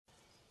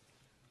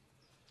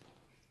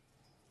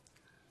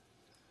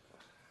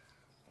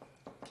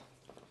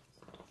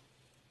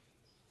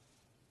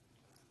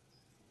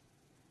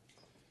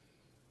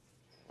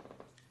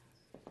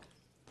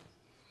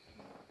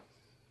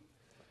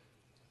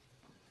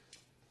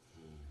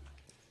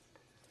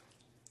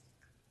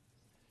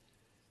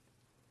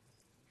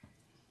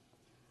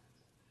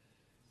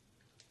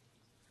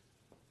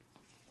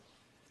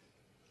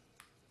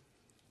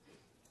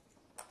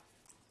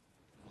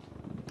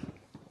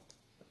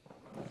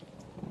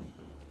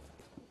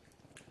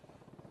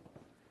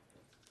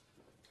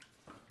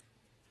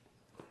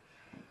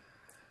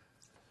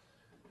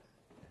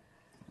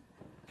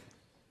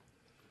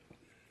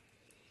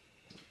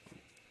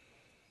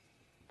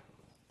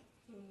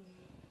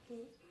Does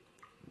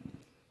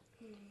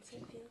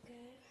it feel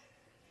good?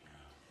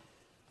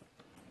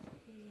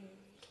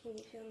 Can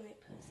you feel my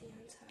pussy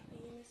on top of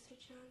you, Mr.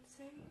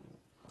 Johnson?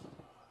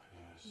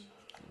 Yes.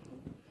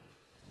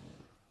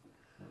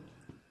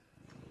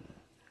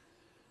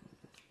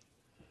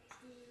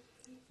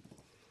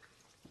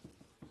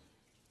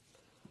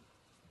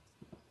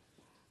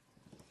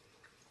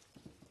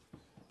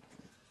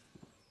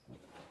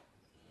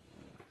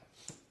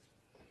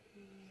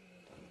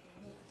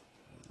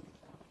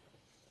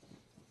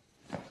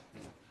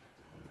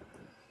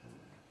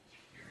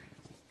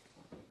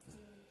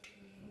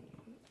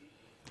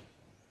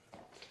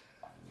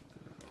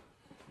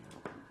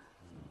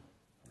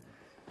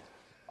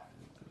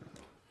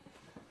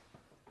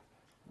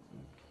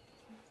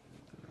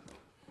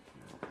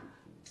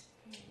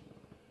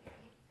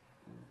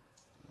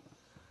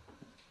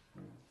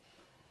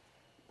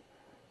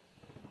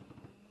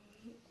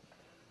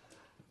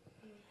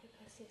 My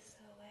pussy's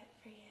so wet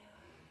for you.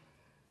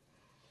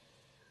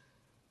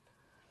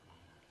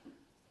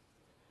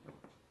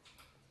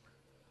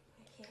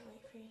 I can't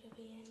wait for you to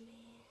be in me.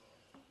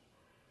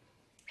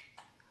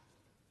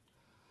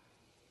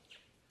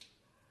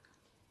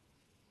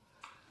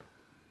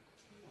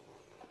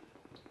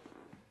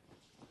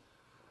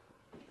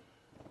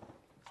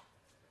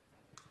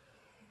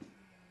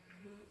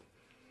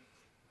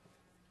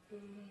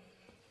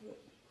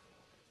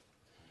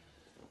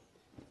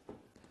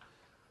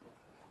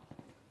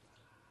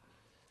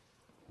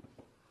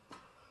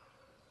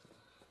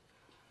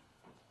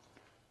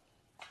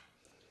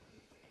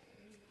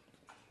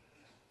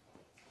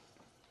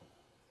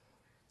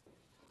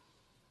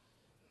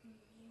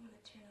 You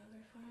want to turn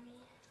over for me?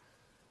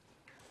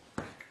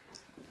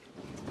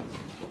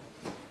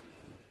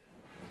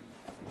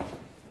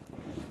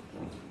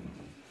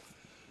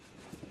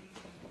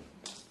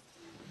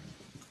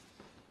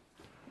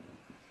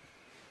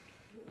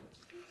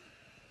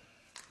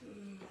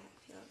 That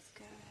feels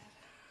good.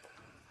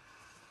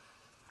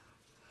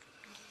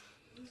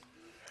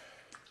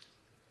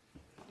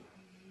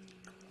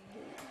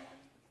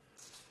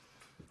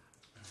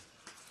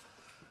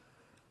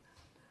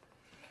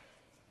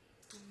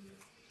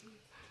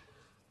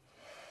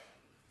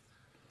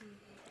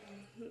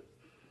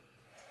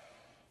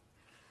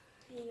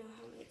 You know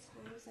how many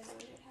times I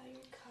wondered how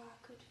your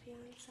cock would feel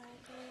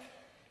inside me?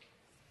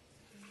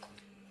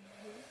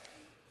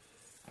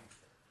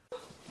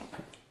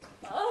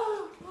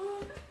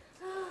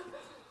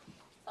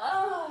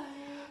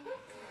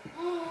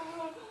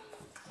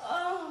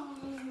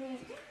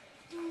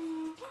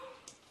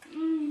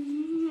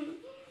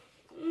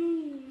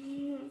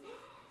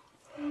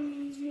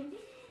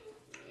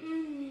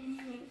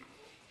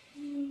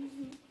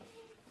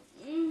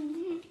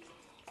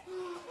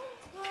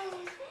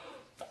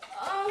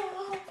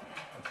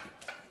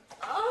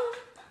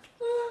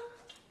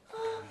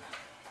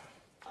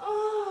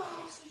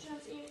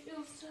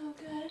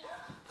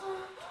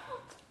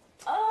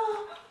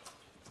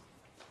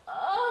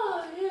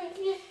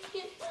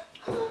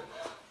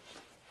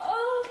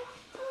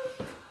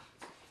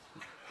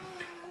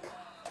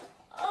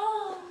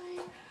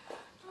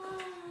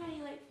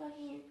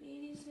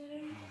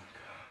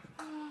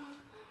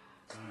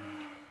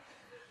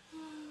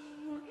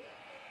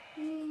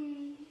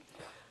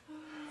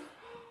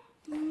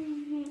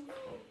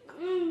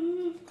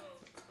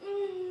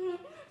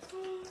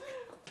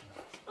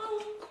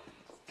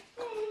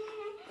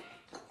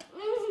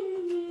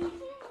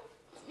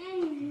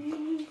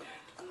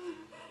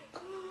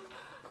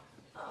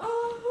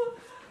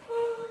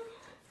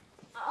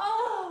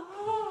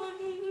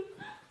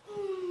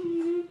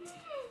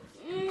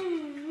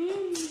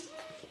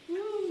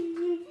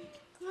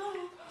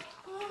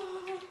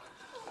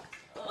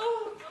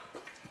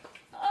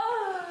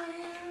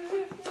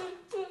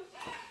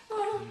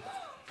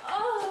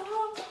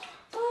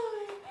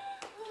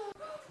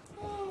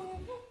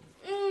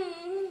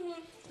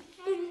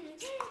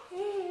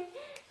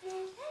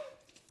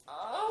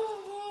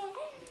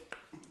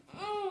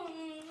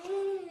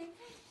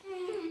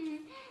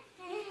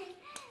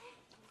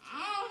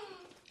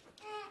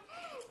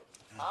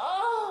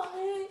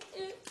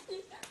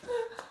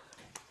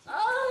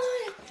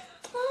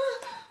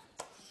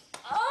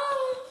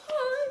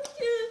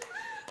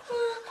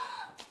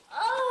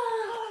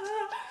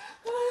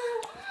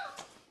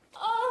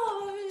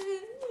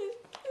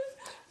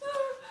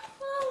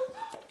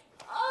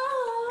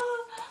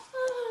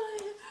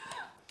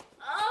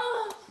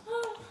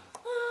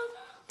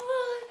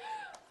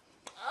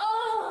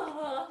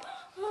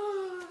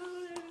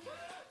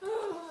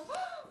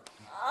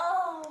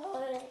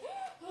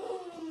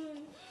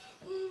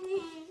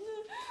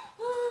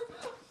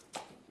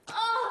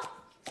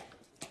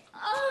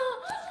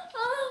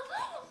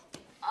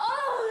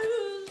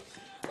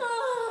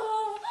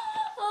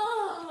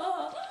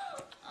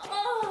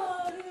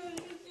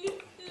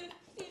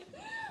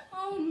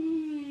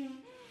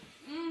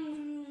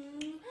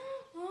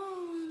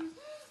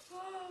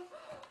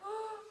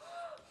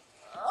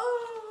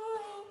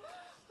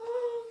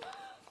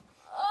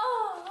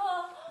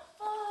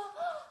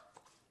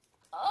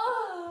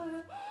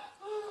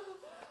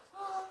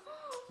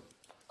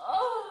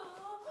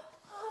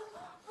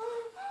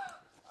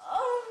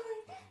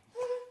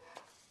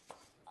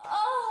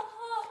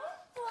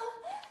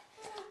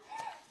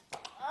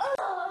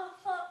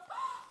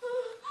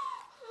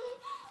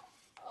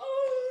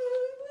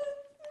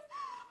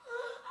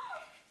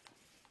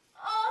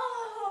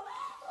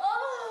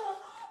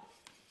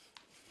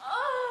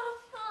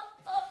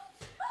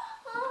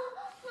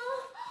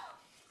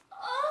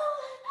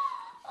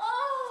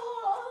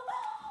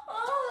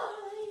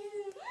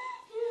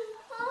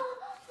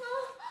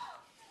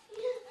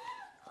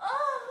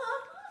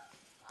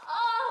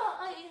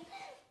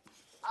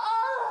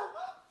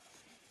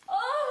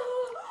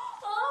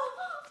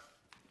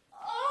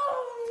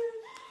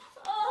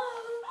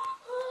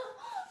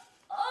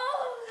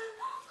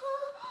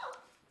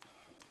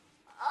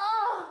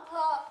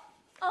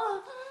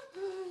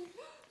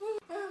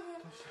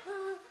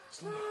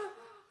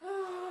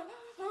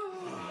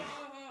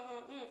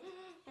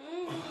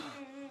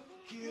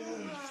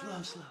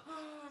 slow,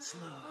 slow,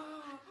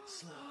 slow,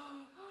 slow,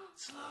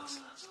 slow,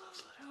 slow, slow,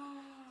 slow down.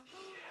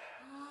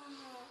 Yeah.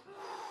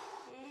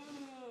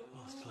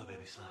 Oh, slow,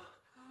 baby, slow.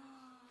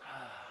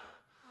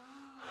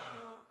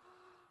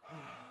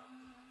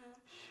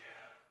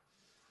 Yeah.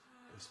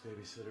 Best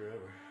babysitter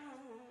ever.